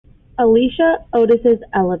Elisha Otis's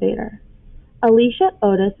elevator. Elisha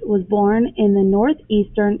Otis was born in the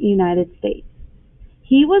northeastern United States.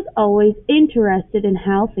 He was always interested in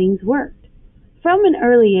how things worked. From an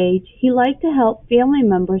early age, he liked to help family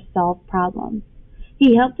members solve problems.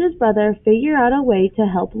 He helped his brother figure out a way to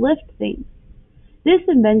help lift things. This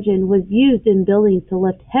invention was used in buildings to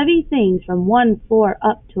lift heavy things from one floor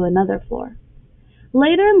up to another floor.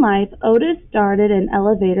 Later in life, Otis started an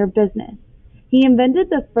elevator business. He invented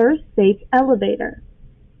the first safe elevator.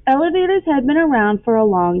 Elevators had been around for a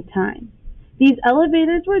long time. These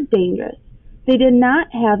elevators were dangerous. They did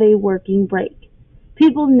not have a working brake.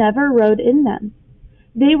 People never rode in them.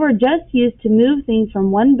 They were just used to move things from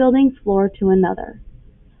one building's floor to another.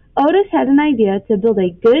 Otis had an idea to build a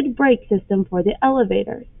good brake system for the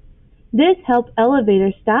elevators. This helped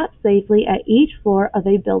elevators stop safely at each floor of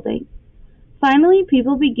a building. Finally,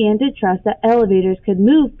 people began to trust that elevators could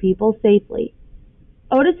move people safely.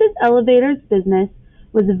 Otis's elevators business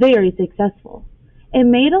was very successful. It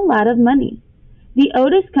made a lot of money. The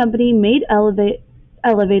Otis Company made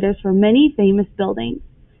elevators for many famous buildings.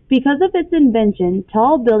 Because of its invention,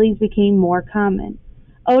 tall buildings became more common.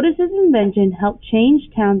 Otis's invention helped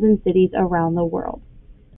change towns and cities around the world.